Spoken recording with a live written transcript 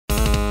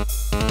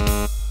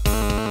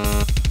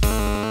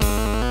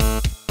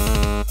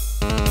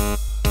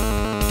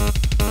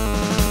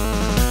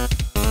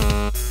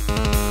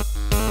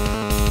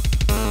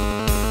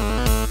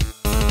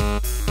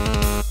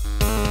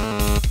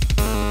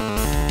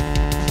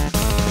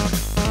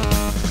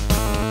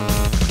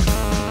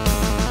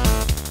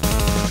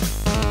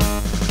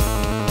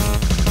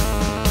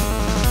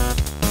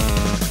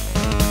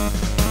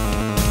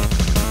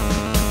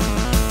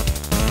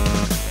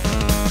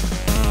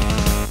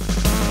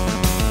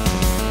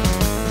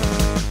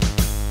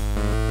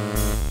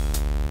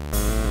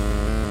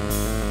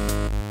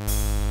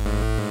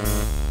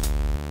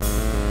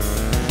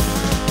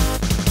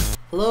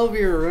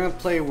Zofia, we're gonna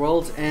play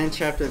World's End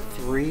Chapter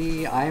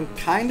 3. I'm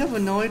kind of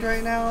annoyed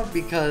right now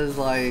because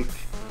like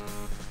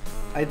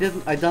I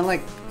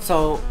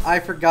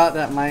forgot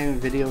that my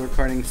video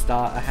recording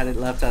stopped. I had it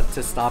left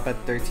to stop at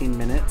 13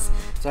 minutes.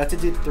 So I had to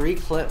do 3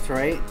 clips,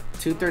 right?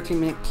 2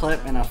 13-minute clip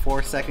and a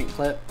 4-second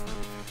clip.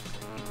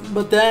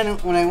 But then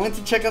when I went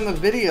to check on the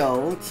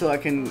video so I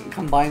can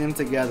combine them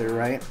together,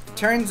 right?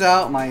 Turns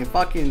out my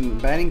fucking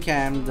batting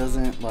cam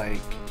doesn't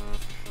like.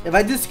 If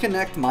I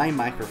disconnect my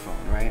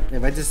microphone, right?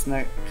 If I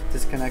disconnect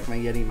my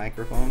Yeti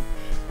microphone,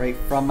 right,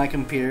 from my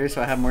computer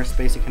so I have more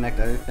space to connect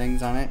other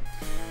things on it,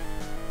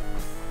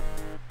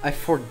 I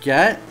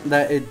forget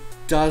that it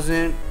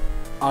doesn't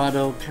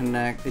auto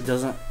connect. It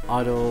doesn't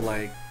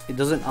auto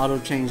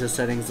change the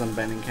settings on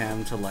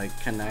Bandicam to like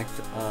connect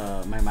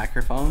my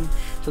microphone.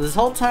 So this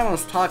whole time I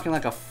was talking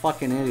like a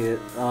fucking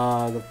idiot.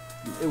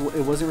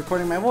 It wasn't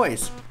recording my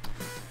voice.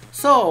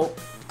 So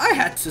I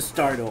had to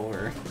start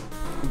over,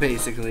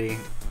 basically.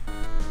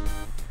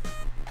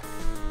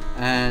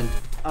 And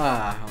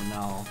I don't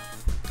know.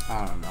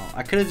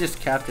 I could have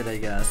just kept it, I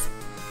guess,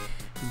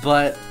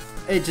 but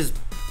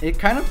it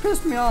kind of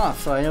pissed me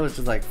off. So I was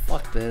just like,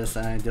 fuck this,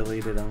 and I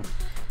deleted them.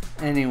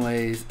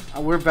 Anyways,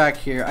 we're back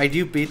here. I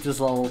do beat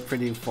this level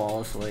pretty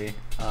flawlessly,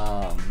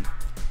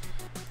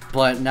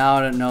 but now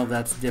I don't know if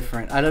that's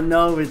different. I don't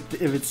know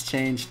if it's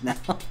changed now.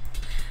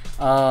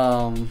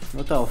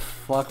 What the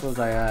fuck was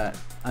I at?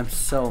 I'm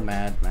so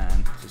mad,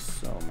 man.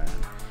 Just so mad.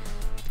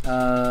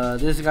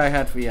 This guy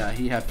had,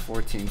 he had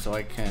 14, so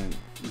I can't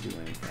do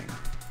anything.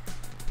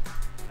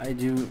 I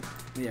do,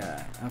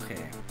 yeah,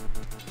 okay.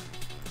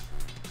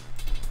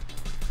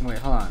 Wait,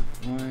 hold on.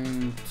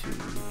 1, 2, 3,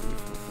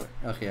 4,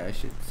 5. Okay, I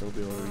should still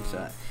be able to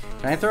reset.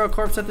 Can I throw a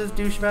corpse at this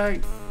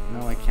douchebag?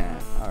 No, I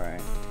can't.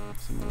 Alright.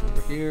 Let's move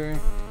over here.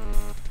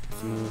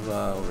 Let's move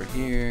over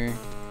here.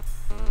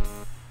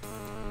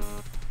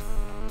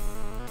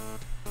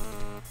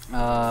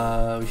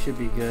 We should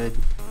be good,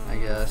 I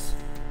guess.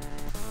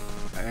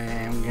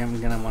 I'm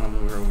gonna want to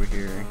move her over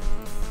here.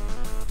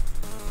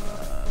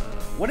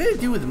 What did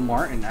it do with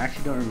Martin? I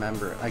actually don't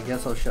remember. I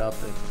guess I'll shut up.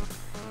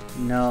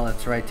 No,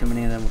 that's right. Too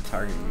many of them will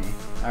target me.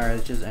 Alright,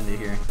 let's just end it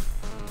here.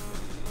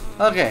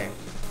 Okay.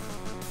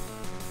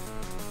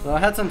 So I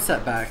had some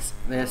setbacks.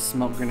 They had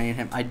smoke grenade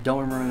him. I don't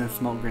remember them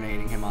smoke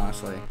grenading him,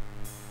 honestly.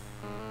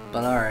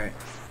 But alright.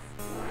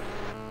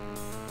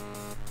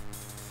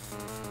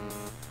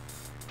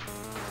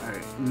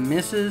 Alright.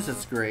 Misses.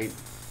 That's great.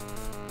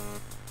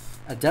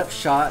 Adept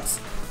shots.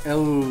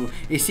 Oh,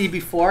 you see,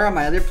 before on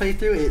my other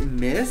playthrough, it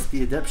missed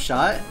the adept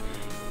shot,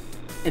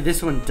 and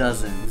this one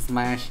doesn't. This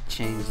might actually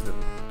change the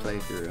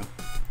playthrough.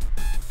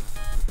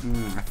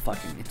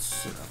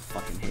 It's a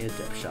fucking hit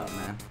adept shot,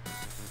 man.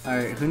 All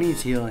right, who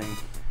needs healing?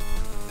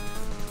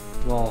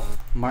 Well,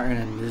 Martin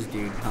and this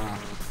dude, huh?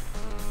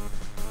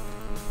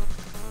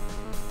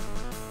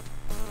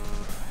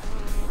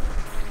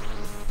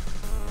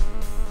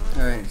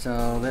 All right,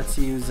 so let's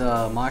use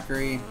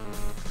mockery.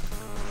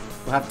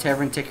 We'll have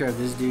Tiervan take care of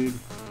this dude.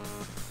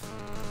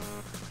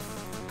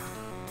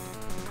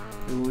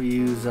 We'll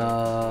use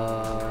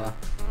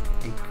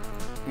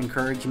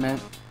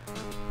encouragement.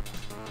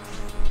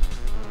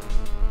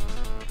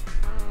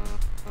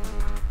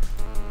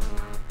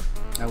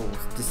 I will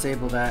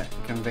disable that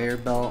conveyor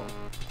belt.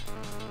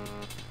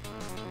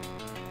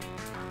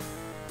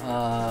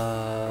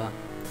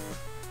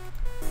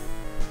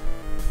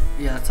 Yeah,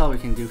 that's all we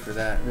can do for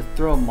that. Let's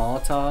throw a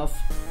Molotov.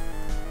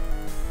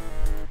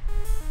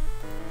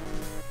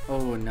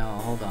 Oh no,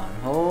 hold on.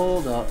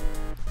 Hold up.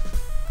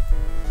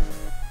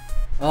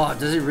 Oh,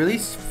 does it really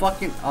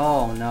fucking...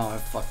 Oh no, I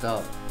fucked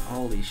up.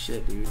 Holy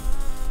shit, dude.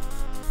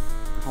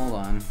 Hold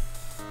on.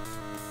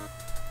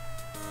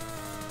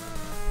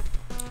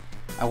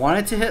 I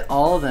wanted to hit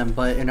all of them,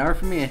 but in order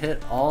for me to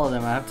hit all of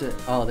them, I have to...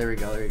 Oh, there we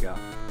go, there we go.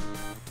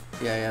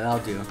 Yeah,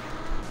 that'll do.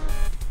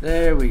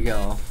 There we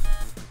go.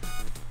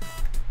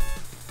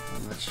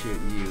 Let's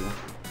shoot you.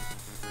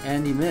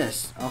 And you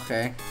missed.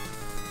 Okay.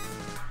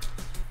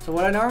 So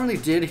what I normally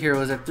did here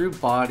was I threw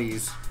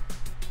bodies.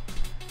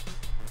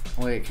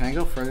 Wait, can I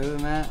go further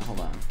than that? Hold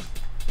on.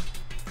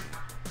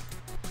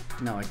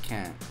 No, I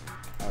can't.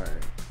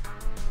 Alright.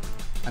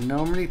 I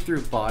normally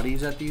threw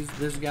bodies at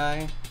this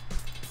guy.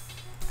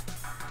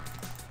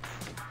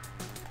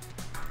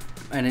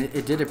 And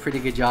it did a pretty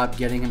good job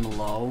getting him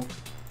low.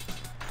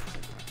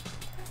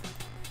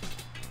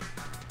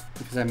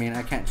 Because I mean,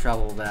 I can't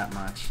travel that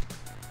much.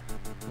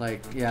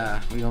 Like,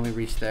 yeah, we only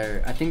reached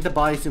there. I think the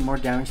bodies do more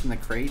damage than the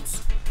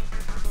crates.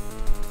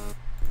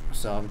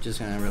 So I'm just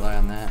gonna rely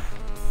on that.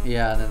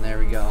 Yeah, then there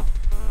we go.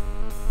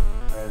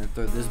 Alright,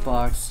 throw this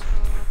box.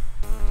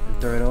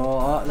 And throw it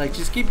all. Like,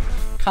 just keep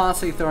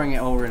constantly throwing it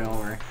over and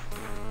over.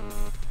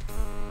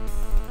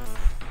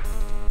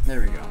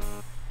 There we go.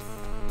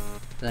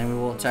 Then we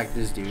will attack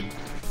this dude.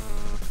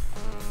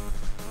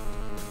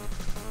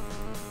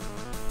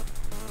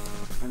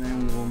 And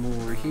then we will move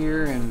over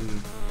here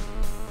and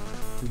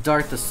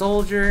dart the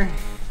soldier.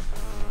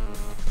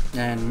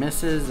 And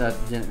misses. That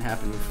didn't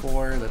happen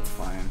before. That's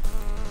fine.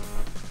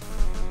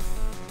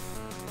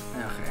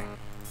 Okay.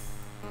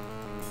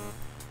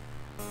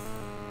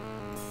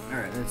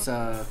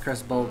 Let's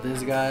crest bolt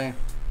this guy.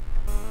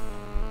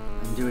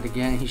 And do it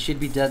again. He should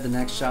be dead the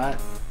next shot.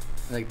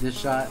 Like this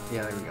shot.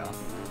 Yeah, there we go.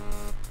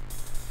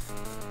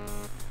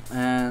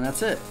 And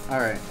that's it.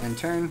 Alright, and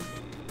turn.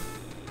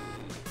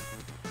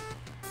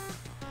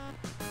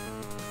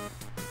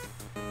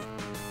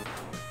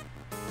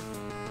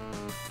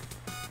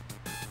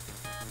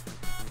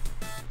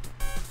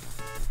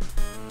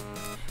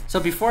 So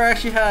before I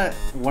actually had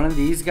one of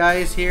these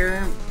guys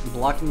here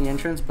blocking the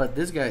entrance, but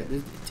this guy,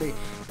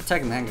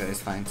 attacking that guy is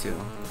fine too.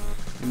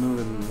 You move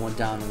him one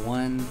down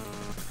one.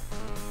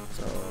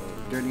 So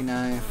dirty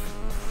knife.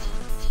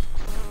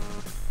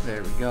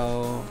 There we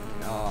go.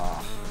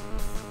 Oh.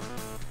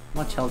 How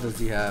much health does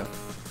he have?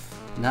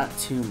 Not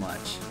too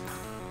much.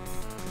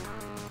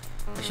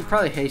 I should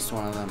probably haste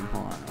one of them.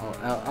 Hold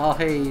on. I'll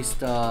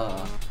haste.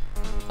 I'll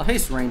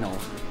haste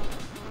Reynolds.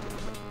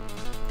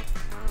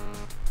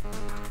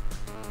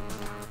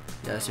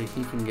 Yeah, so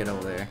he can get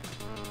over there.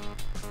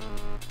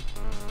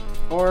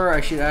 Or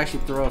I should actually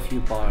throw a few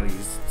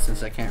bodies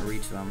since I can't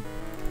reach them.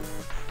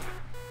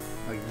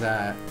 Like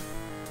that.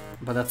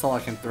 But that's all I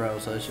can throw,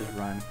 so let's just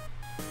run.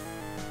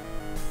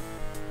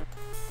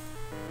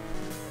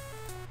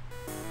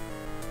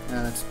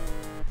 And let's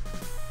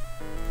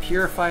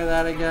purify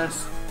that, I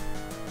guess.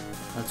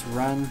 Let's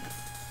run.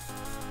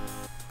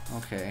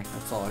 Okay,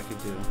 that's all I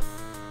could do.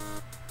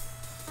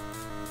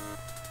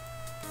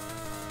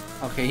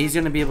 Okay, he's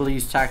gonna be able to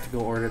use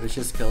tactical order to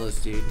just kill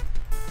this dude.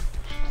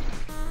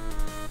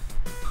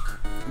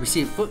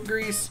 Receive foot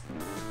grease.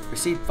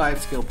 Receive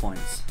 5 skill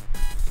points.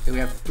 Okay, we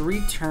have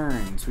 3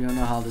 turns. We don't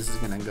know how this is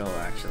gonna go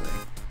actually.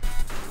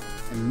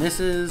 And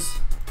misses.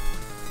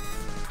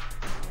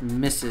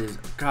 Misses.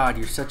 God,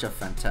 you're such a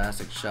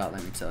fantastic shot,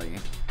 let me tell you.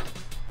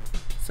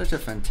 Such a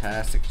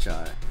fantastic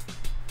shot.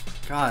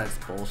 God, it's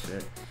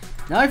bullshit.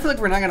 Now I feel like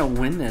we're not gonna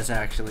win this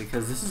actually,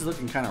 because this is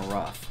looking kind of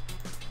rough.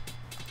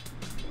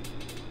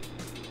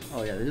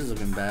 Oh yeah, this is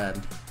looking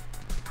bad.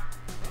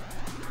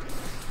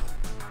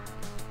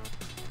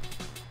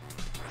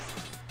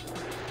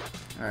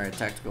 Alright,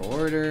 tactical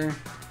order.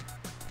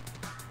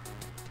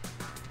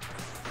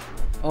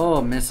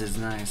 Oh, misses,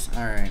 nice.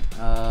 Alright,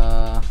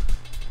 I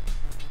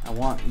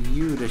want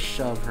you to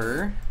shove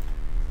her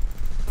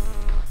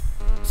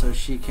so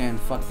she can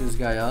fuck this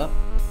guy up.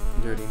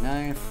 Dirty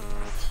knife.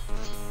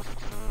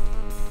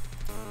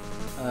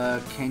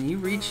 Can you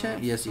reach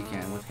him? Yes, you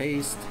can with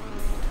haste.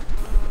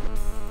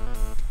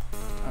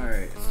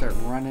 Alright, start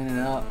running it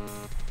up.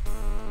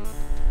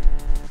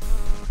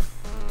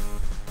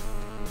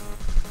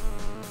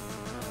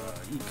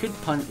 You could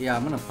punch. Yeah,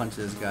 I'm gonna punch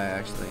this guy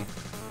actually.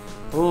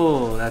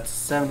 Oh, that's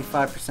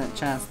 75%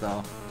 chance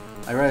though.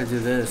 I'd rather do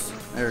this.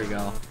 There we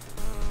go.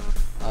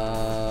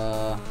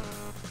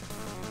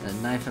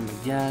 And knife him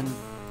again.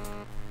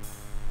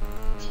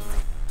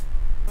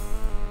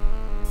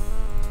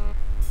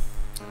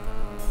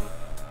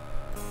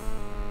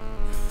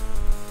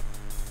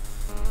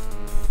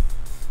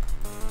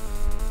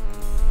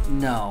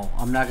 No,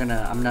 I'm not.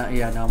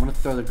 Yeah, no, I'm gonna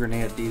throw the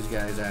grenade at these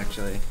guys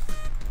actually.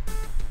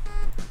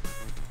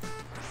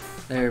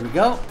 There we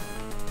go.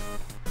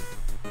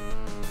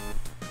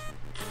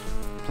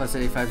 Plus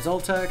 85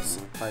 Zoltex,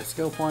 5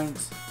 skill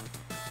points.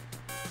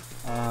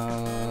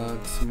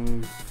 Let's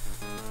move.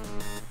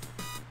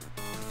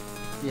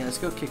 Yeah, let's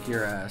go kick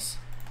your ass.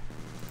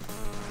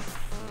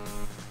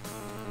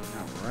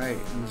 Alright,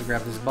 let's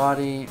grab his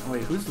body.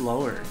 Wait, who's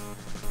lower?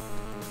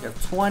 You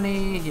have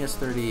 20, he has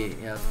 38.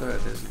 Yeah, let's throw it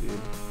at this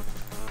dude.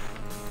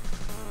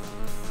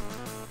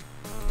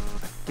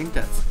 I think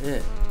that's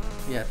it.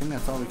 Yeah, I think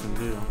that's all we can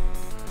do.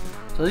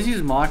 So let's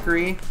use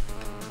Mockery.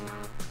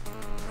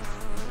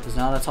 Because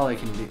now that's all they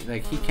can do.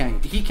 Like he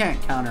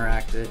can't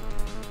counteract it.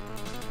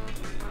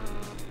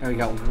 And we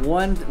got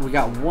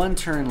one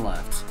turn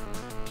left.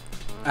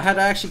 I had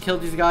to actually kill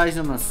these guys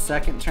in the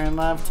second turn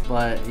left,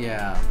 but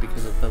yeah,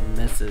 because of the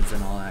misses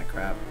and all that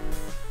crap.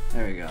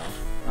 There we go.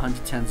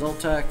 110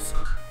 Zoltex.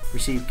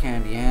 Receive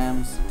candy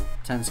yams.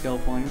 10 skill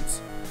points.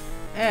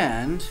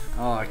 And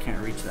oh, I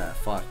can't reach that.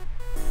 Fuck.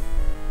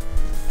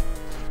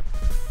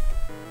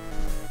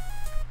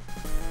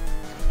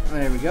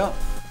 There we go.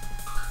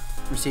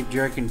 Receive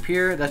Durikens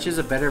Pure. That's just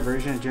a better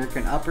version of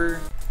Durikens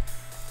Upper.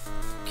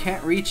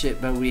 Can't reach it,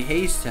 but we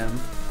haste him.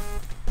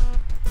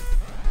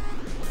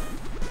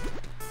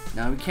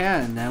 Now we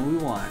can, and now we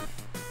won.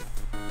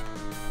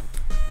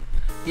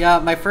 Yeah,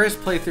 my first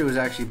playthrough was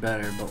actually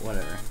better, but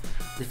whatever.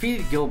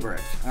 Defeated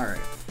Gilbrecht. Alright.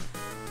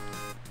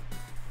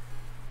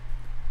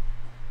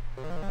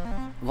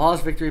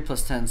 Flawless victory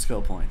plus 10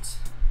 skill points.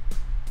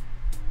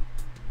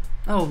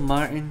 Oh,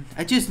 Martin,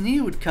 I just knew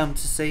you would come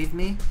to save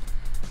me.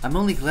 I'm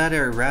only glad I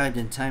arrived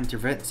in time to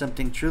prevent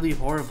something truly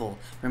horrible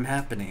from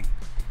happening.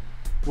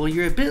 Well,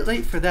 you're a bit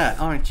late for that,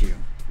 aren't you?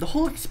 The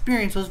whole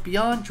experience was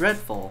beyond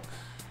dreadful.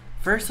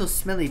 First, those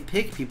smelly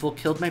pig people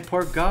killed my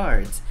poor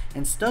guards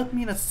and stuffed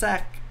me in a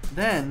sack.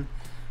 Then,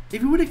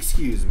 if you would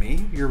excuse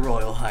me, your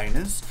royal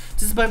highness,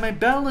 'tis by my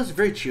boundless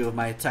virtue of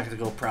my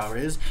tactical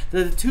prowess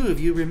that the 2 of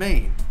you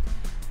remain.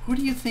 Who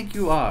do you think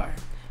you are?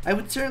 I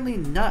would certainly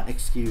not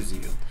excuse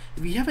you.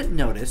 If you haven't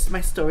noticed,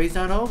 my story's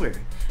not over.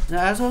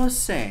 Now, as I was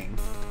saying...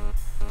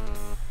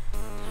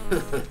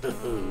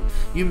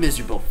 You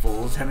miserable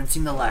fools haven't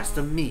seen the last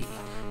of me.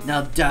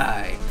 Now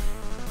die.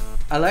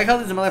 I like how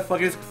this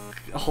motherfucker's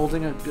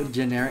holding a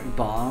generic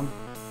bomb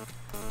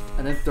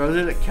and then throws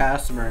it at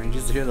Casimir and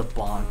you just hear the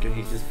bonk and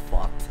he's just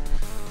fucked.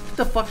 Get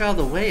the fuck out of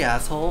the way,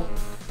 asshole.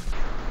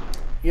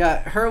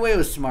 Yeah, her way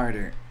was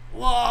smarter.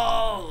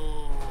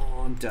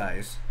 Whoa! And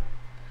dies.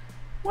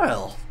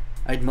 Well,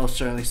 I'd most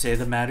certainly say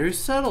the matter is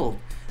settled.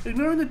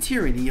 Ignoring the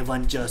tyranny of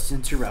unjust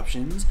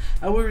interruptions,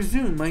 I will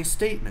resume my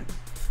statement.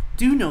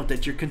 Do note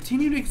that your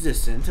continued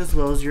existence, as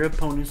well as your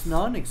opponent's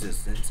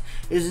non-existence,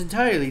 is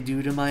entirely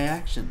due to my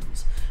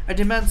actions. I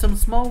demand some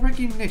small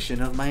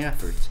recognition of my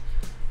efforts.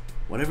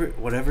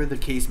 Whatever the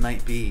case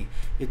might be,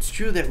 it's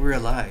true that we're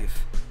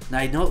alive. Now,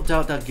 I don't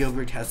doubt that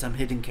Gilbrecht has some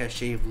hidden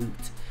cache of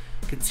loot,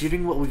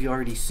 considering what we've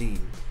already seen.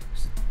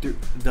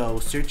 Though,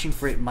 searching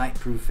for it might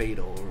prove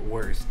fatal, or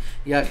worse.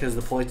 Yeah, because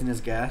the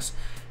poisonous gas.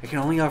 I can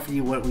only offer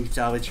you what we've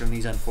salvaged from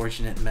these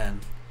unfortunate men.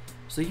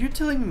 So you're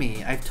telling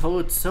me I've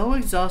toiled so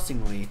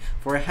exhaustingly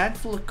for a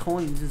handful of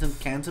coins and some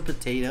cans of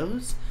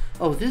potatoes?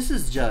 Oh, this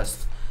is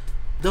just...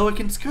 Though it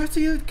can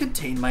scarcely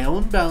contain my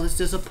own boundless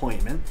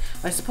disappointment,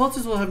 I suppose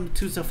this will have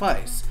to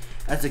suffice.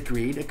 As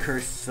agreed,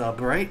 accursed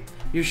subright,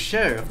 your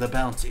share of the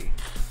bounty.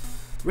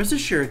 Rest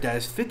assured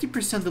that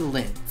 50% of the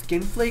lint,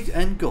 skin flakes,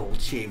 and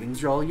gold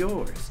shavings are all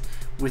yours.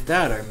 With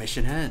that, our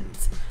mission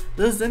ends.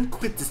 Let us then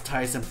quit this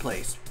tiresome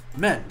place.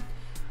 Men,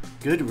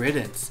 good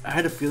riddance. I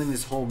had a feeling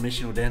this whole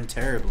mission would end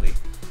terribly.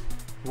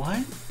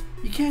 What?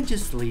 You can't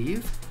just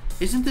leave?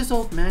 Isn't this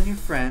old man your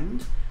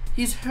friend?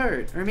 He's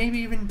hurt, or maybe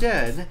even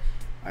dead.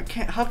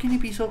 How can you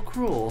be so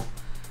cruel?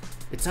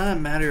 It's not a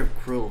matter of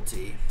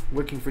cruelty.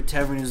 Working for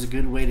Tevoran is a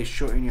good way to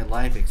shorten your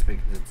life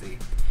expectancy.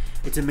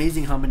 It's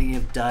amazing how many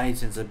have died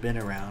since I've been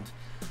around.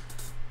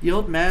 The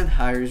old man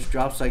hires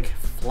drops like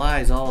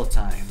flies all the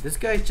time. This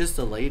guy's just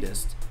the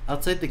latest.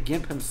 Outside the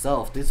Gimp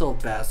himself, this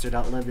old bastard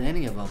outlived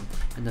any of them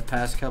in the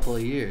past couple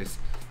of years.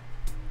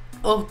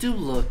 Oh, do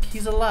look,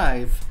 he's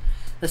alive.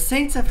 The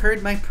saints have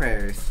heard my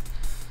prayers.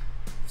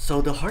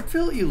 So the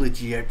heartfelt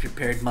eulogy I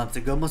prepared months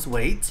ago must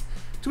wait?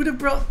 It would have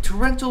brought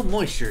torrential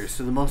moistures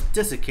to the most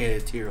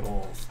desiccated tear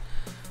holes.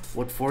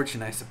 What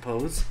fortune, I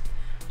suppose.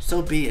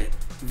 So be it.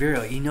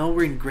 Vera, you know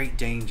we're in great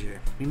danger.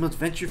 We must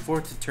venture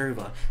forth to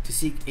Tierva to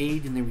seek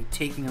aid in the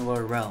retaking of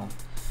our realm.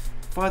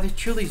 Father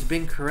truly's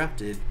been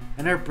corrupted,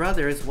 and our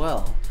brother as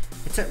well.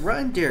 It's that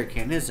rotten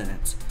Durikens, isn't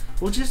it?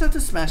 We'll just have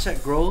to smash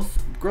that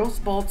gross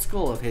bald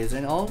skull of his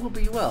and all will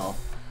be well.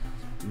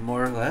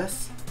 More or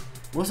less.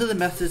 Most of the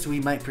methods we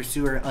might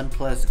pursue are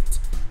unpleasant.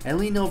 I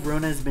only know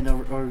Verona has been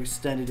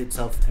overextended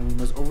itself and we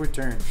must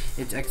overturn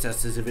its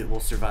excesses if it will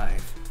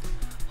survive.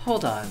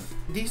 Hold on,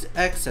 these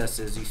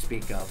excesses you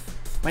speak of,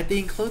 might they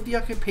include the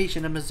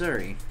occupation of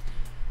Missouri?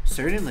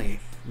 Certainly.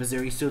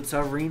 Missouri stood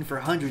sovereign for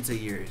hundreds of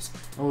years,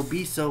 and will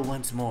be so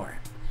once more.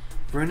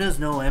 Verona's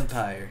no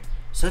empire.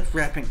 Such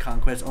rapid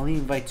conquest only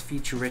invites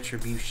future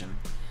retribution.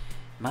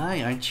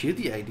 My, aren't you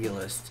the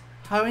idealist?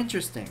 How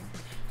interesting.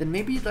 Then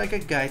maybe you'd like a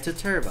guide to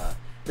Tierva.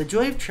 The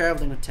joy of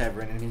traveling with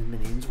Tevoran and his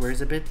minions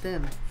wears a bit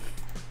thin.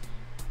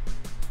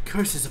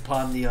 Curses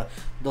upon the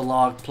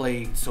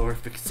log-plagued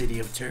sorfic city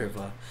of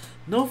Tierva.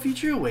 No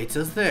future awaits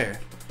us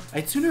there.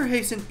 I'd sooner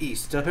hasten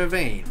east to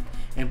Tiervan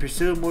and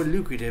pursue more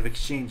lucrative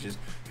exchanges.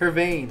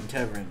 Tiervan,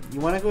 Tevoran. You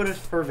want to go to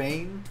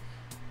Tiervan?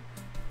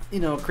 You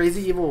know,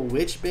 crazy evil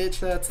witch bitch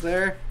that's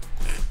there?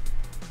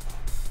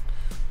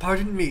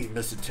 Pardon me,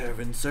 Mr.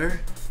 Tiervan, sir,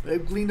 but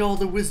I've gleaned all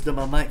the wisdom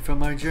I might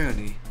from our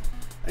journey.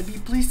 I'd be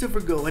pleased to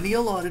forgo any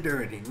allotted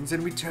earnings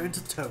and return to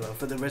Tierva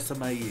for the rest of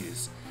my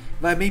years,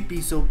 if I may be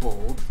so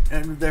bold,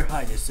 and their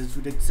highnesses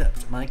would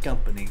accept my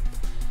company.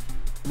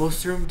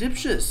 Most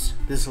serendipitous,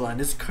 this land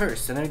is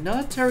cursed, and I'd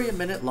not tarry a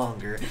minute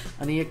longer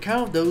on the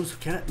account of those who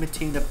cannot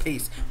maintain a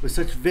pace with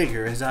such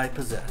vigor as I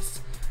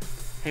possess.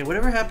 Hey,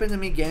 whatever happened to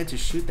me getting to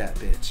shoot that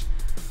bitch?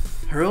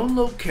 Her own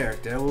low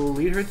character will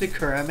lead her to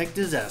ceramic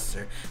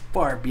disaster,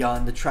 far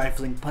beyond the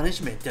trifling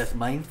punishment death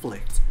might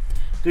inflict.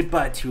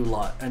 Goodbye to you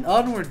lot, and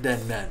onward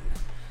then, men.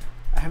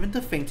 I haven't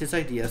the faintest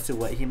idea as to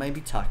what he might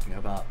be talking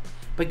about,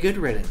 but good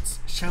riddance.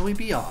 Shall we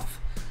be off?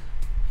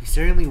 He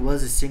certainly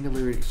was a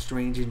singularly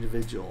strange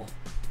individual.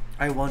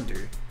 I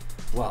wonder.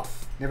 Well,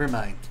 never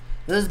mind.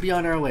 Let us be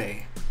on our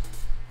way.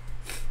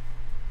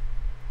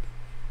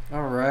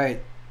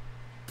 Alright.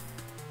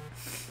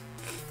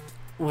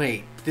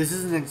 Wait, this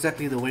isn't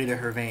exactly the way to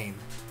Tiervan.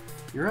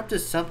 You're up to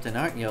something,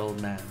 aren't you,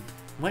 old man?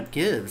 What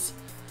gives?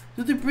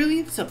 Do the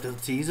brilliant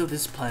subtleties of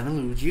this plan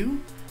elude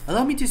you?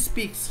 Allow me to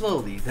speak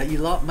slowly, that you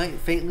lot might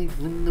faintly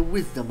glean the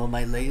wisdom of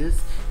my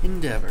latest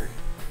endeavor.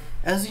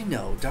 As you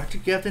know, Dr.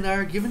 Gilbrecht and I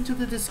are given to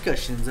the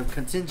discussions of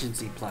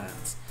contingency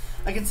plans.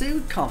 I can say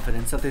with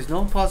confidence that there's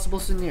no possible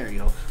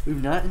scenario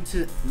we've not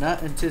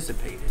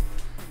anticipated.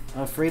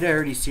 I'm afraid I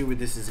already see where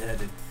this is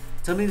headed.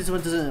 Tell me this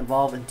one doesn't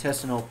involve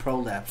intestinal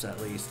prolapse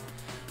at least.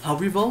 How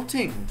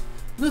revolting!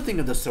 Nothing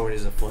of the sort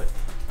is afoot.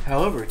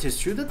 However, it is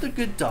true that the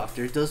good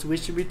doctor does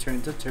wish to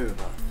return to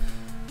Tierva.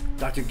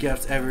 Dr.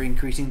 Geft's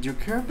ever-increasing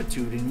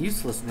decrepitude and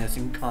uselessness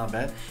in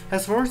combat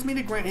has forced me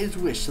to grant his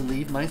wish to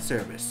leave my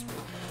service.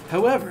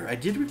 However, I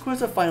did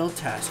request a final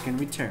task in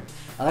return.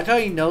 I like how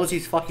he knows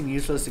he's fucking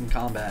useless in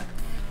combat.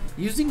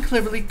 Using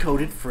cleverly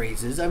coded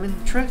phrases, I've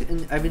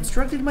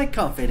instructed my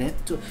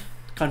confidant to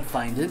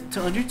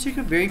undertake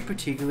a very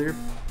particular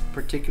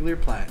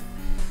plan.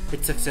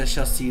 Its success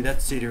shall see that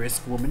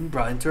Siderisk woman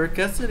brought into our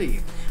custody,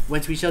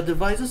 whence we shall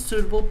devise a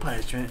suitable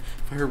punishment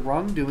for her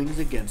wrongdoings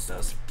against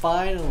us.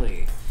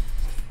 Finally.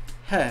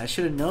 Heh, I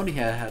should have known he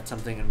had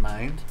something in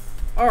mind.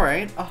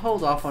 Alright, I'll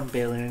hold off on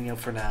bailing you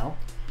for now.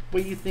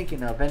 What are you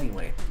thinking of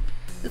anyway?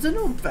 It's a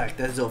known fact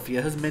that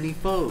Zofia has many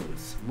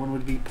foes. One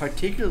would be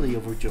particularly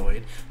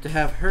overjoyed to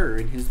have her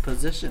in his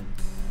position.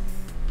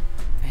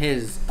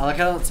 I like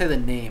how I don't say the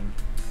name.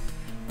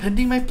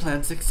 Pending my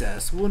plan's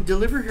success, we'll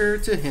deliver her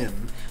to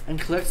him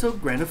and collect so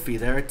grand a fee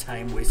that our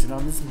time wasted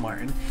on this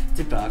Martin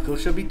debacle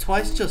shall be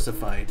twice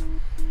justified.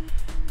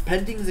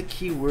 Pending is a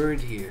key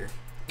word here.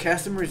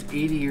 Casimir is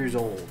 80 years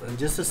old and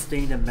just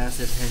sustained a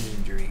massive hand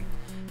injury.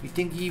 You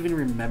think he even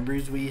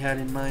remembers what he had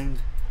in mind?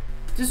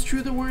 It is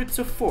true the word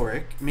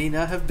sophoric may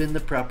not have been the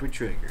proper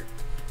trigger,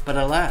 but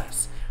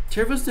alas,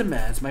 Tierva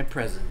demands my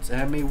presence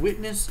and I may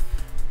witness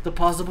the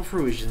possible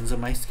fruitions of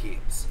my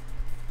schemes.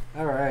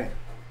 Alright.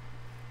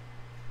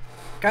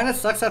 Kinda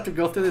sucks to have to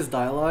go through this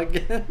dialogue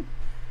again.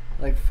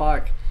 Like,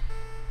 fuck.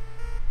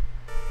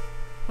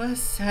 What a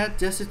sad,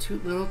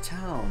 destitute little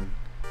town.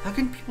 How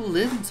can people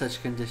live in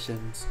such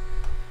conditions?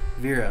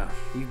 Vera,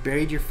 you've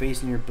buried your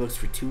face in your books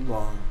for too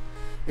long.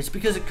 It's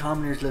because the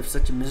commoners live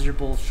such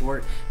miserable,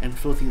 short, and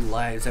filthy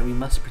lives that we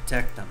must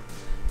protect them.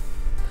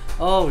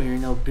 Oh, your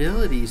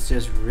nobility is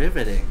just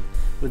riveting.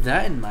 With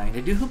that in mind, I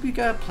do hope you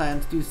got a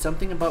plan to do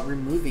something about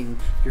removing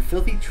your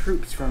filthy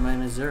troops from my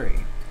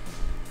Missouri.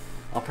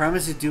 I'll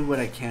promise to do what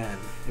I can.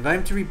 If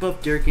I'm to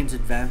rebuff Durikens'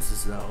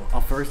 advances, though,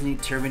 I'll first need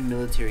Tiervan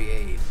military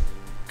aid.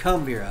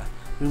 Come, Vera,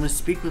 we must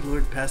speak with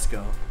Lord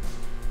Pesko.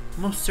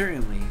 Most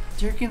certainly.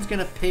 Durikens'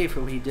 gonna pay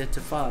for what he did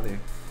to Father.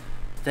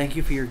 Thank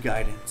you for your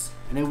guidance,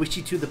 and I wish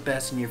you two the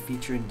best in your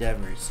future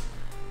endeavors.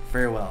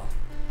 Farewell.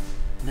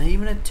 Not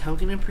even a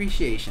token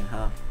appreciation,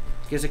 huh?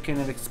 Guess I couldn't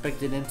have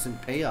expected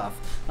instant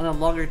payoff on a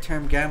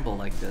longer-term gamble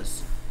like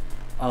this.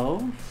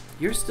 Oh?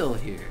 You're still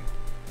here.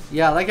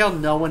 Yeah, I like how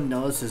no one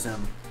notices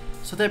him.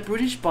 So that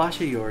brutish boss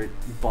of yours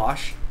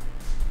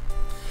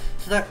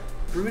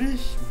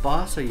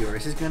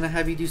is gonna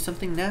have you do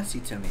something nasty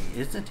to me,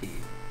 isn't he?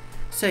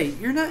 Say,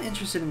 you're not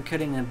interested in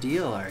cutting a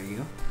deal, are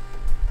you?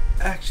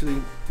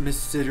 Actually, Miss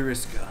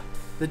Sideriska,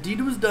 the deed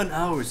was done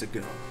hours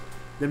ago.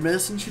 The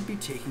medicine should be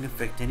taking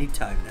effect any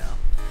time now.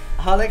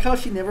 I like how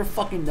she never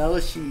fucking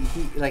knows he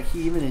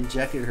even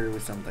injected her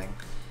with something.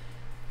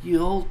 You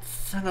old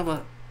son of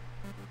a...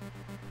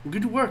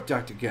 Good work,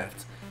 Dr.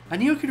 Geft. I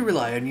knew I could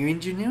rely on your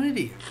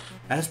ingenuity.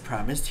 As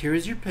promised, here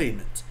is your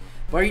payment.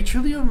 But are you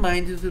truly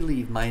minded to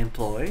leave my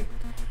employ?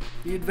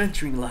 The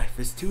adventuring life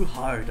is too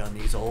hard on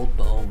these old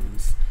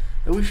bones.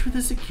 I wish for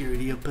the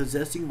security of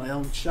possessing my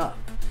own shop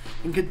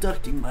and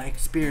conducting my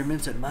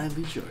experiments at my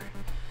leisure.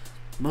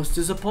 Most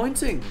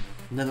disappointing.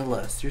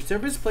 Nonetheless, your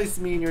service places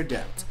me in your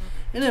debt,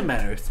 in a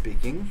manner of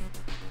speaking.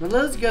 Now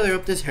let us gather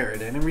up this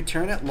harridan and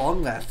return at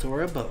long last to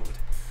our abode.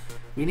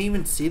 We didn't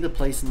even see the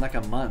place in like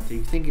a month. Do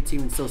you think it's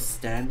even still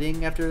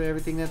standing after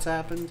everything that's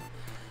happened?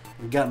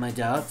 I've got my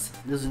doubts.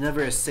 This is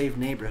never a safe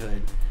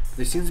neighborhood.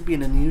 There seems to be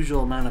an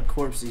unusual amount of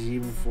corpses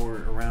even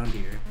for around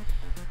here.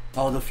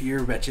 All the fear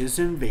wretches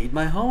invade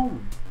my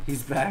home.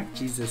 He's back,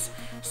 Jesus.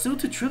 Still,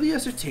 to truly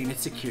ascertain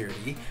its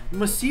security, we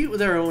must see it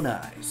with our own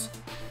eyes.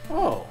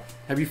 Oh,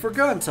 have you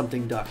forgotten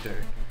something,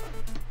 Doctor?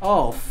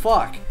 Oh,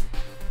 fuck.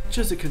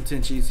 Just a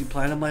contingency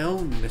plan of my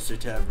own, Mr.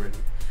 Tevoran.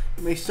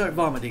 You may start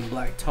vomiting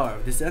black tar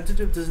if this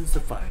antidote doesn't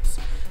suffice,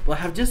 but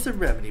I have just a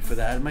remedy for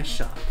that in my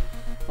shop.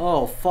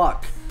 Oh,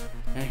 fuck.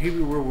 And here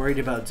we were worried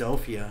about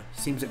Zofia.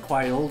 Seems that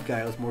quiet old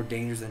guy was more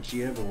dangerous than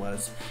she ever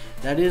was.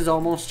 That is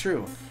almost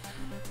true.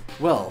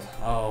 Well,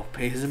 I'll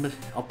pay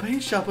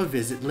his shop a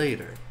visit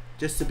later,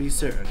 just to be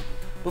certain.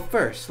 But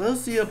first, let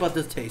us see about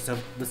the taste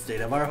of the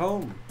state of our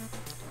home.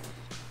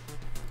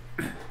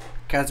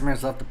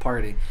 Casimir's left the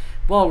party.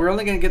 Well, we're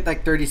only gonna get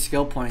like 30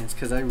 skill points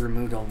because I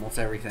removed almost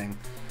everything.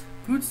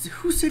 Who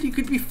said you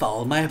could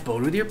befall my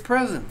abode with your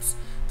presence?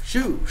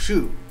 Shoo,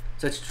 shoo.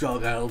 Such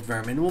drug-addled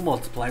vermin will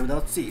multiply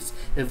without cease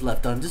if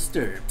left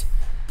undisturbed.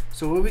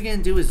 So what are we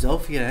gonna do with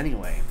Zofia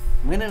anyway?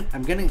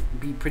 I'm gonna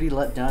be pretty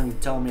let down you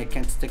telling me I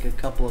can't stick a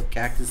couple of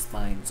cactus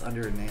spines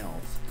under her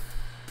nails.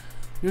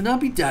 You'll not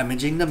be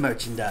damaging the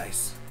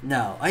merchandise.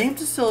 Now, I aim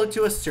to sell it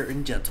to a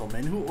certain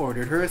gentleman who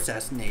ordered her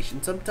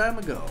assassination some time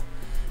ago,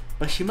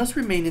 but she must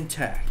remain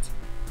intact.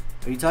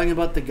 Are you talking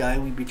about the guy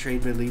we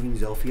betrayed by leaving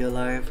Zofia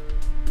alive?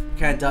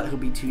 Can't doubt he'll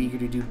be too eager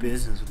to do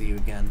business with you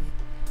again.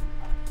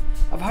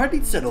 I've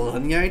hardly settled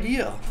on the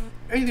idea.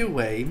 Either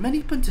way,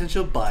 many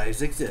potential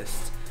buys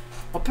exist.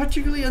 A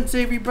particularly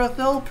unsavory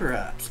brothel,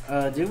 perhaps.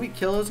 Did we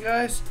kill those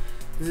guys?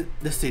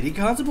 The city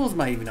constables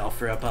might even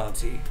offer a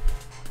bounty.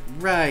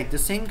 Right, the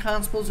same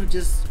constables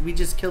we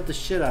just killed the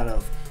shit out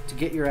of to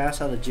get your ass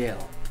out of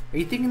jail. Are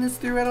you thinking this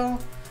through at all?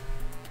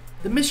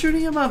 The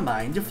mystery of my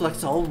mind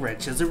deflects all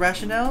wrenches of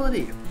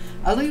rationality.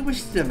 I only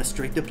wish to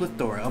demonstrate the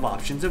plethora of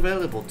options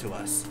available to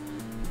us.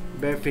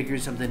 We better figure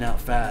something out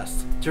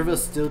fast.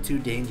 Tierva's still too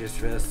dangerous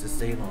for us to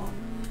stay long.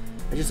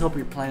 I just hope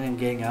you're planning on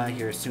getting out of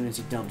here as soon as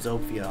you dump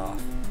Zofia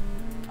off.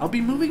 I'll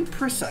be moving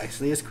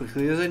precisely as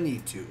quickly as I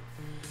need to.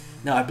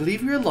 Now, I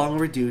believe you're long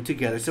overdue to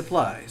gather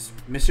supplies.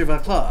 Mr.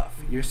 Vaclav,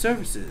 your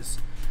services.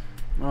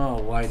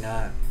 Oh, why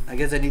not? I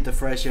guess I need the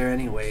fresh air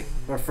anyway.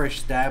 Or a fresh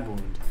stab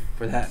wound,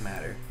 for that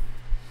matter.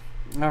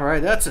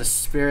 Alright, that's a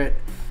spirit.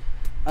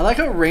 I like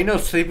how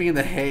Reno's sleeping in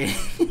the hay.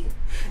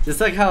 Just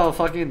like how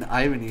fucking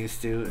Ivan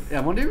used to. I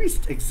wonder if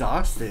he's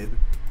exhausted.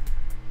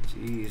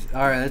 Jeez.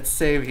 Alright, let's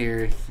save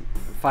here.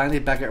 Finally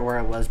back at where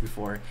I was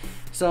before.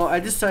 So I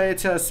decided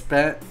to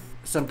spend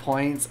some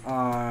points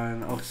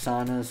on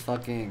Oksana's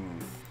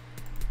fucking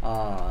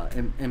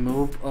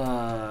immovable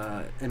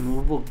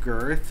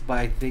girth, but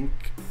I think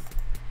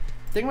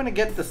I'm gonna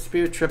get the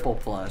spear triple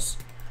plus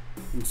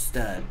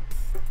instead.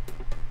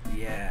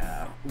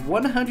 Yeah,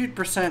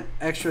 100%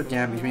 extra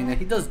damage, meaning that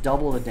he does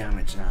double the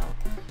damage now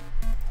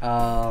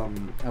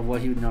of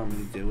what he would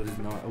normally do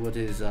with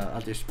his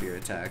other spear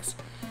attacks.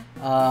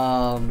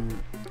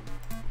 And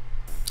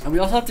we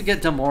also have to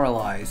get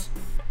demoralized.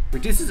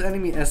 Reduces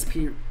enemy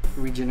SP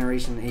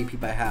regeneration and AP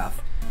by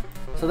half.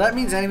 So that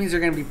means enemies are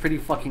going to be pretty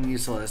fucking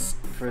useless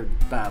for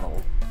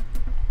battle.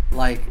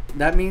 Like,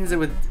 that means that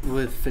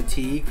with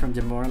fatigue from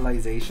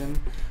demoralization,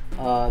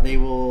 they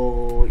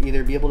will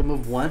either be able to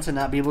move once and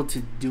not be able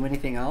to do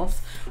anything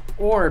else,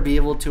 or be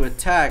able to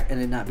attack and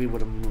then not be able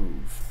to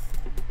move.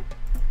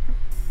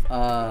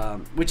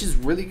 Which is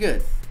really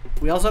good.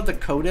 We also have the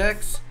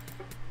Codex.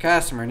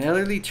 Casimir, an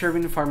elderly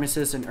Tiervan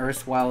pharmacist and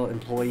erstwhile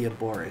employee of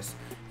Boris.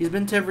 He's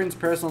been Tevoran's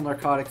personal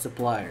narcotic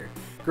supplier.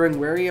 Growing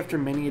weary after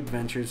many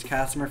adventures,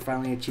 Casimir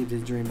finally achieved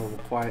his dream of a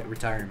quiet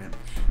retirement,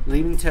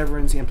 leaving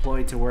Tevoran's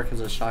employee to work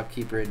as a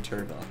shopkeeper in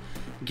Tierva.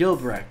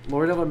 Gilbrecht,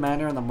 lord of a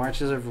manor on the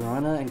marches of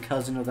Verona and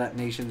cousin of that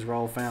nation's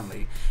royal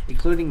family,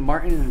 including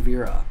Martin and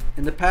Vera.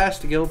 In the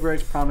past,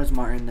 Gilbrecht promised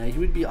Martin that he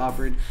would be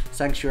offered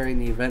sanctuary in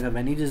the event of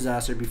any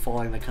disaster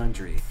befalling the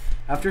country.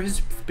 After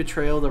his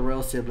betrayal of the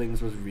royal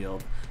siblings was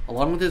revealed,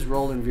 along with his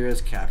role in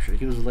Vera's capture,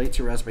 he was laid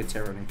to rest by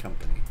Tevoran and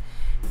Company.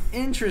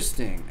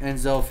 Interesting. And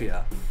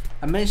Zofia,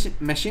 a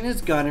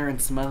machinist gunner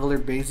and smuggler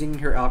basing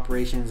her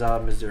operations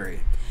out of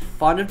Missouri.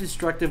 Fond of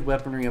destructive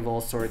weaponry of all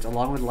sorts,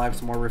 along with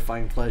life's more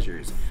refined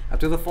pleasures.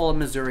 After the fall of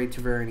Missouri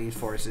to Veronese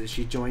forces,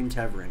 she joined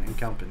Tevoran and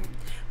Company,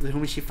 with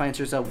whom she finds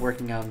herself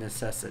working out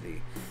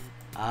necessity.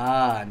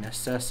 Ah,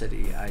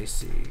 necessity, I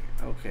see.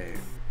 Okay.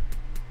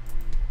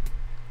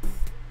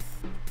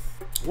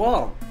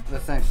 Well,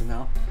 that's nice to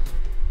know.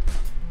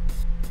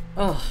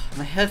 Oh,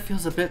 my head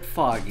feels a bit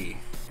foggy.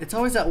 It's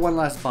always that one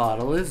last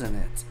bottle, isn't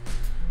it?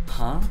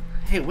 Huh?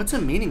 Hey, what's the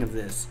meaning of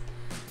this?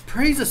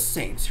 Praise the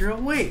saints, you're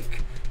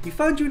awake. We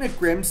found you in a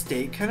grim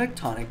state,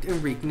 catatonic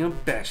and reeking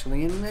of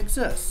bachellian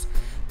excess.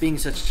 Being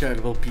such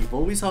charitable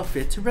people, we saw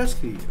fit to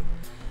rescue you.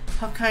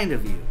 How kind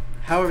of you.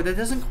 However, that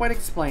doesn't quite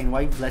explain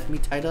why you've left me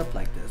tied up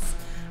like this.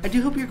 I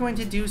do hope you're going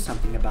to do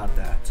something about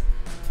that.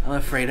 I'm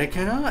afraid I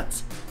cannot,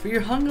 for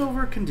your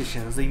hungover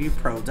conditions leave you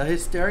prone to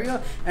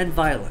hysteria and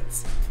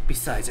violence.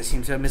 Besides, I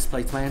seem to have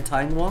misplaced my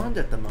untying wand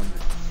at the moment.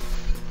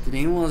 Did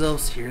anyone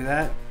else hear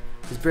that?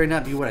 This better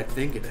not be what I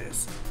think it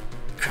is.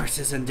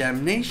 Curses and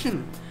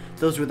damnation!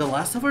 Those were the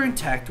last of our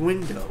intact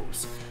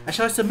windows.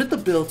 Shall I submit the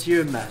bill to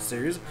your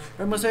masters,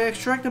 or must I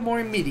extract a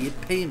more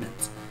immediate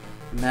payment?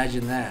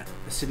 Imagine that.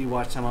 The City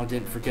Watch somehow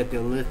didn't forget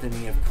the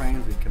litany of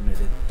crimes we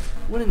committed.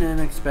 What an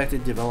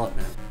unexpected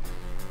development.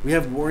 We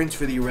have warrants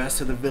for the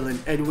arrest of the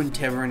villain Edwin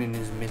Tevoran and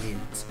his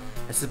minions.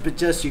 I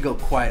suggest you go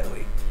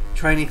quietly.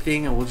 Try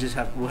anything and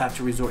we'll have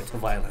to resort to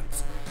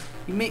violence.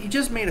 You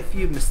just made a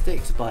few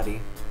mistakes,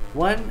 buddy.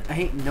 1, I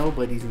ain't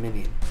nobody's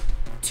minion.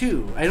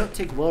 2, I don't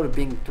take well to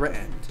being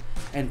threatened.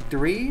 And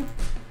 3,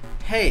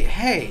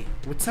 hey,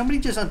 would somebody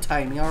just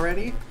untie me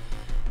already?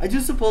 I do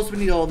suppose we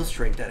need all the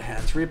strength at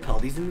hand to repel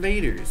these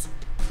invaders.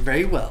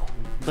 Very well,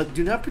 but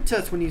do not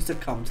protest when you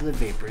succumb to the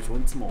vapors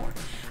once more.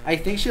 I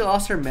think she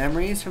lost her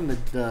memories from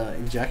the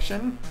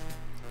injection,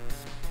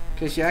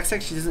 because she acts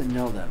like she doesn't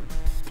know them.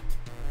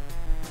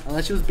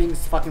 Unless she was being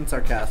fucking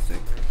sarcastic,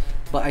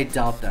 but I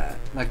doubt that.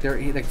 Like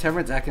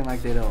Tevoran's acting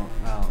like they don't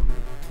know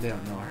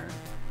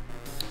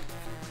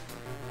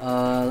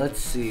her. Let's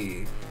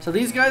see. So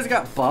these guys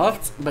got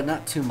buffed, but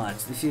not too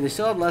much. You see, they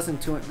still have less than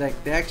 200.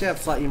 They actually have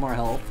slightly more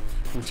health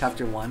from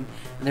Chapter 1,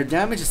 and their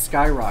damage is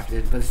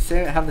skyrocketed, but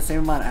they have the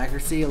same amount of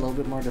accuracy, a little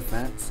bit more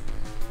defense,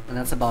 and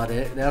that's about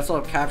it. They also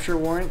have capture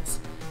warrants,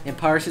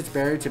 empowers its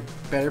barrier to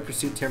better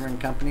pursue Tevoran and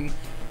Company,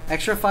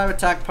 extra 5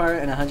 attack power,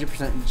 and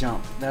 100%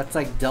 jump. That's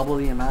like double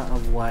the amount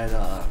of what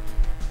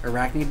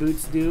Arachne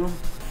boots do.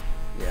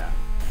 Yeah.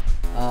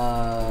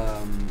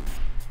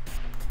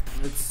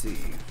 Let's see.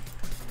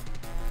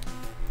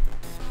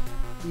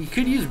 You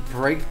could use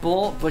Break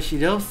Bolt, but she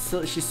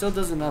still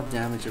does enough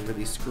damage to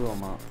really screw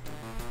them up.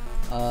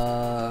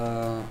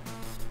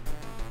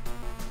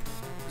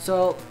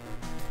 So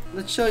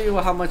let's show you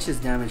how much his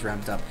damage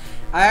ramped up.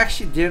 I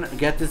actually didn't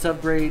get this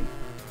upgrade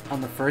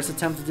on the first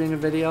attempt of doing a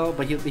video,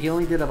 but he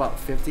only did about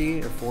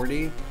 50 or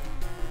 40.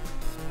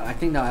 I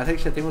think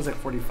it was like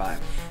 45.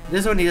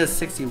 This one he does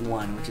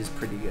 61, which is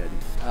pretty good.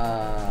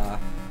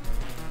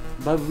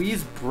 But we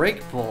use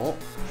break bolt.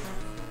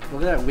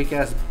 Look at that weak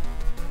ass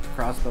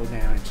crossbow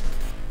damage,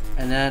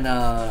 and then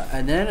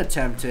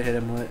attempt to hit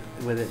him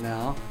with it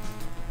now.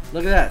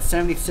 Look at that,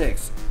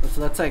 76.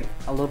 So that's like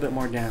a little bit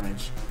more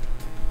damage.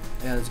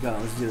 Yeah, let's go.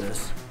 Let's do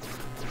this.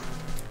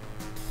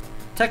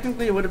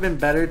 Technically, it would have been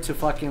better to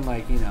fucking,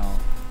 like, you know,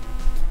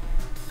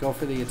 go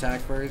for the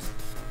attack first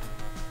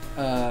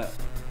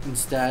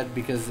instead,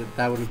 because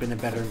that would have been a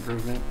better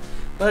improvement.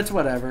 But it's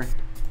whatever.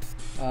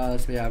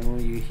 Let's see, I'll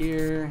move you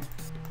here.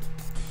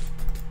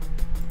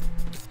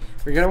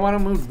 We're gonna want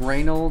to move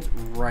Reynold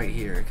right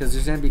here because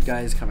there's gonna be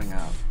guys coming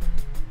out.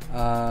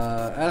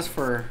 As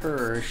for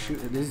her, shoot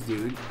this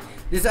dude.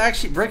 This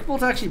actually, break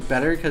bolt's actually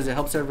better because it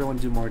helps everyone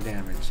do more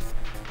damage.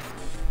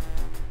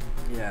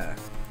 Yeah.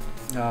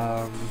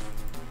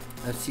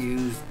 Let's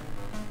use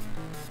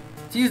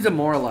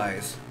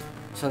demoralize,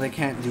 so they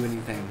can't do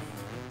anything.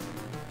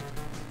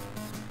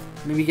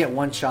 Maybe get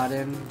one shot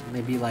in.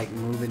 Maybe like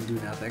move and do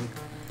nothing.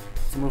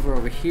 Let's move her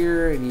over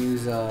here and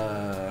use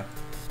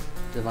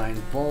divine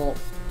bolt.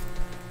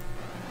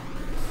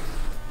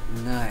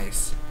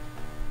 Nice.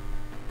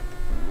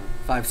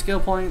 5 skill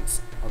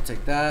points. I'll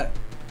take that.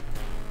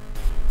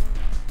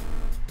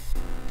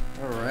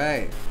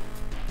 Alright.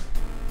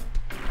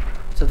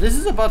 So this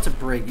is about to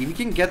break. If you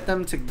can get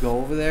them to go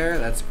over there,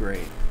 that's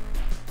great.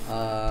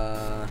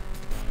 No,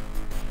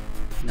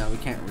 we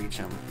can't reach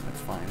them. That's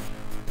fine.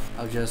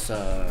 I'll just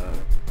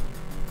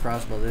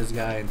crossbow this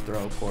guy and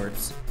throw a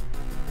corpse.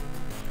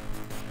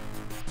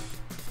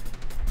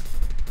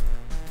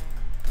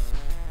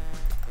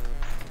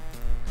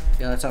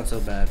 Yeah, that's not so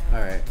bad.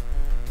 Alright.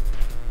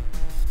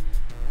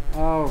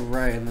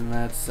 Alright, and then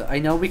that's... I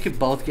know we could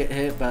both get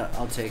hit, but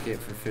I'll take it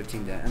for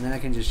 15 damage. And then I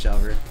can just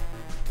shove her.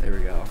 There we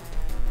go.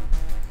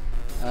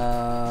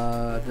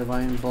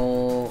 Divine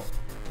Bolt.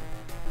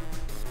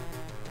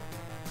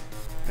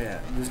 Yeah,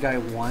 this guy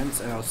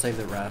once, and I'll save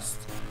the rest.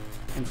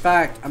 In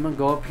fact, I'm gonna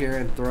go up here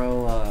and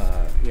throw,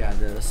 yeah,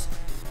 this.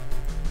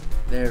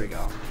 There we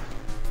go.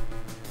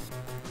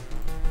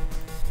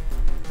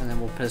 And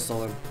then we'll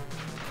pistol him.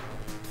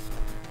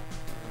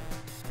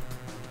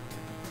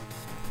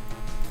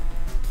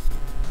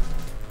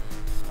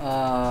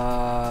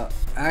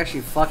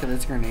 Actually, fuck it,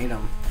 let's grenade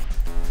him.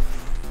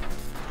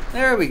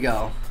 There we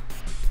go.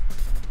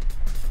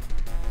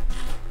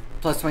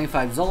 Plus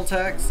 25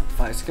 Zoltex,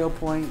 5 skill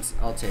points.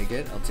 I'll take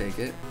it, I'll take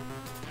it.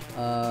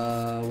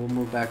 We'll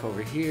move back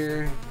over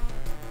here.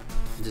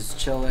 Just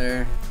chill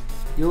there.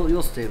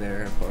 You'll stay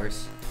there, of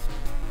course.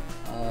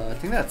 I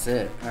think that's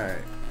it.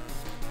 Alright.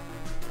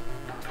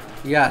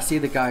 Yeah, see,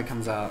 the guy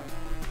comes out.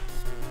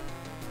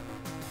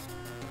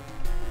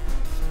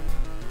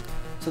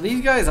 So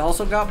these guys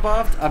also got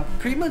buffed.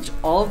 Pretty much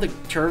all of the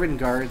Tiervan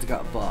guards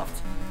got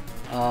buffed.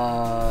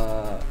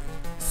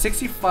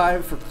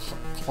 65 for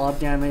club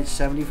damage,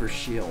 70 for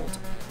shield.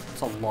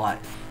 That's a lot.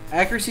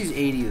 Accuracy's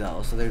 80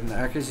 though, so their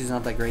accuracy's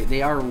not that great.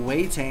 They are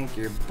way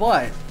tankier,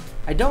 but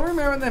I don't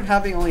remember them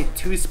having only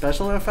 2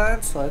 special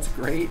defense, so that's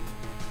great.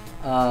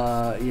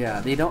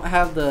 Yeah, they don't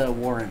have the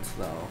warrants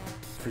though,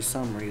 for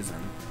some reason.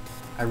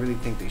 I really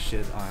think they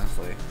should,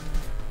 honestly.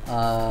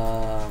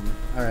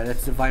 Alright,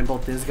 let's divine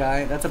bolt this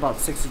guy. That's about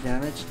 60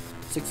 damage.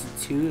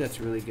 62, that's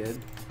really good.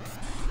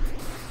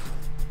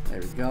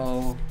 There we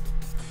go.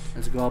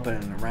 Let's go up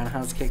and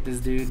roundhouse kick this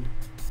dude.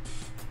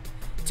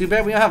 Too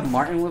bad we don't have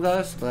Martin with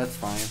us, but that's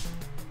fine.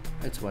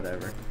 It's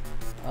whatever.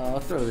 I'll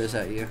throw this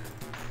at you.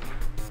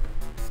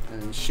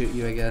 And shoot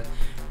you, I guess.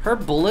 Her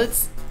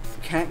bullets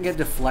can't get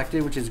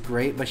deflected, which is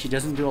great, but she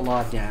doesn't do a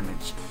lot of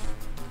damage.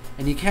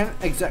 And you can't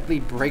exactly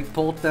break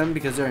bolt them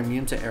because they're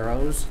immune to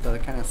arrows, so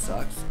that kind of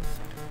sucks.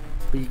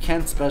 But you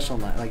can special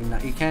knife, like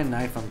you can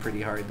knife them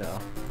pretty hard though.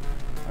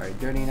 Alright,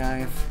 dirty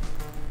knife.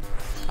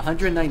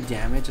 109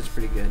 damage, that's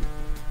pretty good.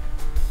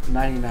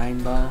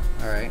 99 bow,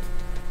 alright.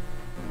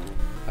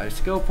 5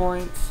 skill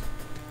points.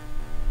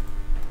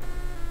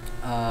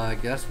 I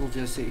guess we'll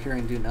just sit here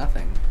and do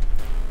nothing.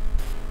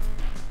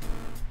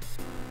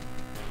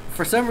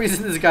 For some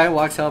reason this guy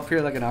walks up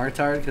here like an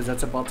retard because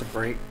that's about to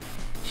break.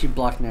 She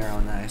blocked narrow,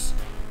 nice.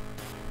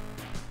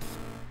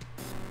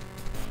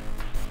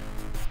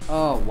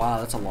 Oh wow,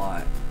 that's a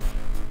lot.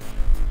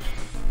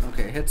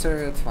 Okay, hits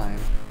her, it's fine.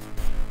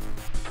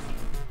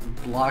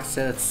 Blocks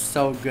it, it's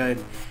so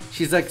good.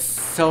 She's like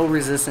so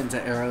resistant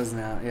to arrows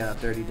now. Yeah,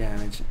 30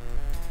 damage.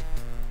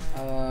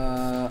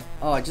 Oh,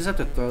 I just have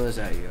to throw this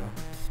at you.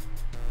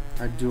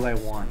 Or do I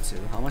want to?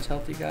 How much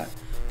health you got?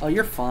 Oh,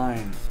 you're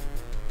fine.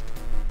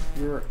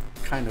 You're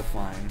kind of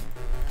fine.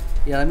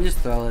 Yeah, let me just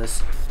throw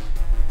this.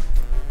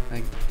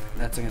 Like,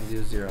 that's gonna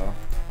do 0.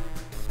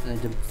 And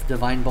then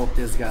divine bolt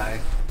this guy.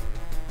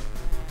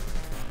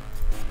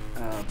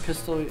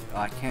 Pistol. Oh,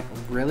 I can't.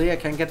 Really? I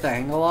can't get the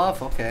angle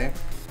off? Okay.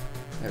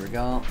 There we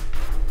go.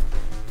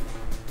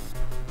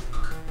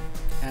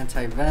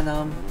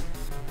 Anti-venom.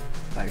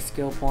 5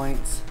 skill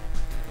points.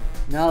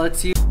 Now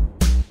let's use